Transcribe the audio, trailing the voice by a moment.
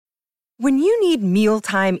When you need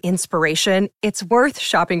mealtime inspiration, it's worth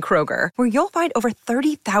shopping Kroger, where you'll find over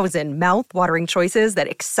 30,000 mouth-watering choices that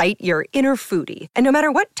excite your inner foodie. And no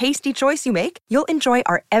matter what tasty choice you make, you'll enjoy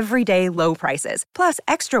our everyday low prices, plus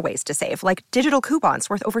extra ways to save, like digital coupons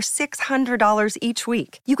worth over $600 each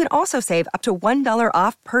week. You can also save up to $1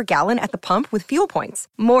 off per gallon at the pump with fuel points.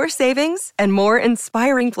 More savings and more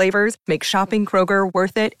inspiring flavors make shopping Kroger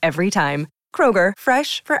worth it every time. Kroger,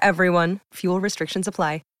 fresh for everyone. Fuel restrictions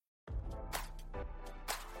apply.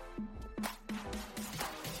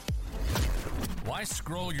 Why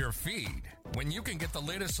scroll your feed when you can get the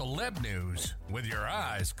latest celeb news with your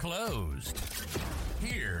eyes closed?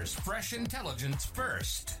 Here's fresh intelligence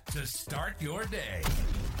first to start your day.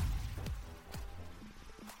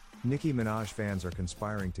 Nicki Minaj fans are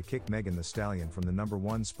conspiring to kick Megan Thee Stallion from the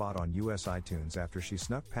 #1 spot on US iTunes after she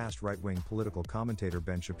snuck past right-wing political commentator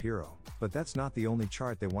Ben Shapiro. But that's not the only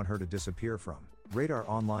chart they want her to disappear from,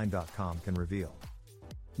 RadarOnline.com can reveal.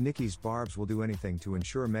 Nicki's Barbz will do anything to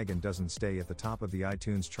ensure Megan doesn't stay at the top of the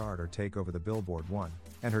iTunes chart or take over the Billboard 1,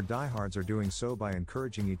 and her diehards are doing so by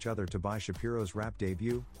encouraging each other to buy Shapiro's rap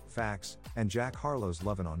debut, Facts, and Jack Harlow's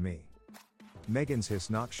Lovin' on Me. Megan's hiss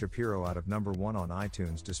knocked Shapiro out of #1 on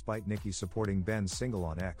iTunes despite Nicki supporting Ben's single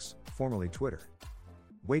on X, formerly Twitter.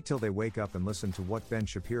 Wait till they wake up and listen to what Ben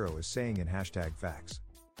Shapiro is saying in #Facts.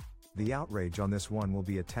 The outrage on this one will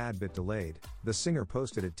be a tad bit delayed, the singer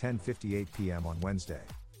posted at 10:58 p.m. on Wednesday.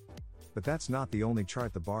 But that's not the only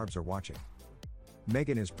chart the Barbz are watching.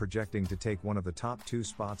 Megan is projecting to take one of the top 2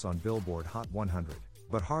 spots on Billboard Hot 100,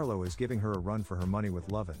 but Harlow is giving her a run for her money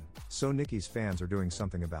with Lovin', so Nicki's fans are doing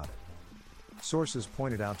something about it. Sources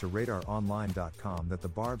pointed out to RadarOnline.com that the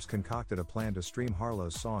Barbz concocted a plan to stream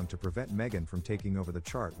Harlow's song to prevent Megan from taking over the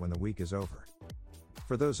chart when the week is over.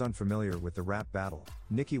 For those unfamiliar with the rap battle,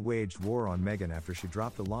 Nicki waged war on Megan after she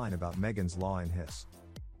dropped a line about Megan's Law in Hiss.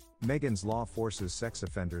 Megan's Law forces sex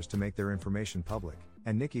offenders to make their information public,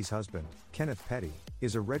 and Nicki's husband, Kenneth Petty,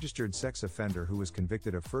 is a registered sex offender who was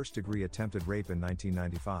convicted of first-degree attempted rape in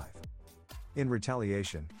 1995. In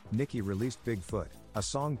retaliation, Nicki released Bigfoot, a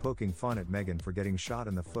song poking fun at Megan for getting shot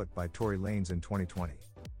in the foot by Tory Lanez in 2020.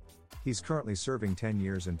 He's currently serving 10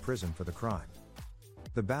 years in prison for the crime.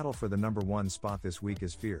 The battle for the #1 spot this week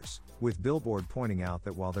is fierce, with Billboard pointing out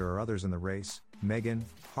that while there are others in the race, Megan,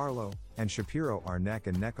 Harlow, and Shapiro are neck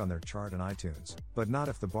and neck on their chart on iTunes, but not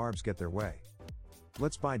if the Barbz get their way.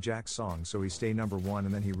 Let's buy Jack's song so he stay #1,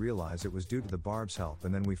 and then he realized it was due to the Barbz help,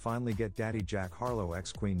 and then we finally get Daddy Jack Harlow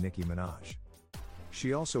ex-Queen Nicki Minaj.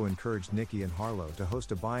 She also encouraged Nicki and Harlow to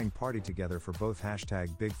host a buying party together for both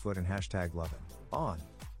 #Bigfoot and #Lovin' on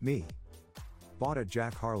Me. Bought a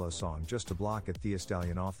Jack Harlow song just to block at Thea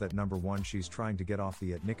Stallion off that #1 she's trying to get off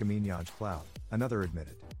the at Nicki Minaj cloud, another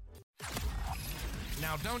admitted.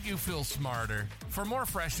 Now don't you feel smarter? For more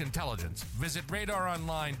fresh intelligence, visit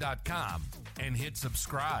RadarOnline.com and hit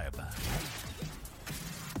subscribe.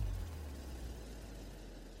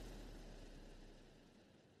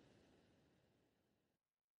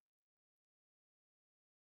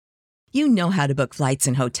 You know how to book flights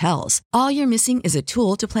and hotels. All you're missing is a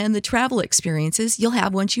tool to plan the travel experiences you'll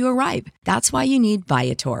have once you arrive. That's why you need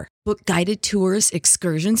Viator. Book guided tours,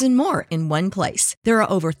 excursions, and more in one place. There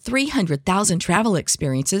are over 300,000 travel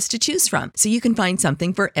experiences to choose from, so you can find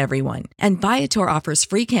something for everyone. And Viator offers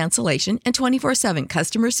free cancellation and 24/7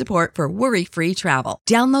 customer support for worry-free travel.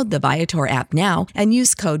 Download the Viator app now and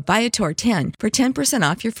use code Viator10 for 10%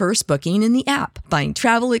 off your first booking in the app. Find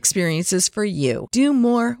travel experiences for you. Do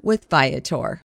more with Viator.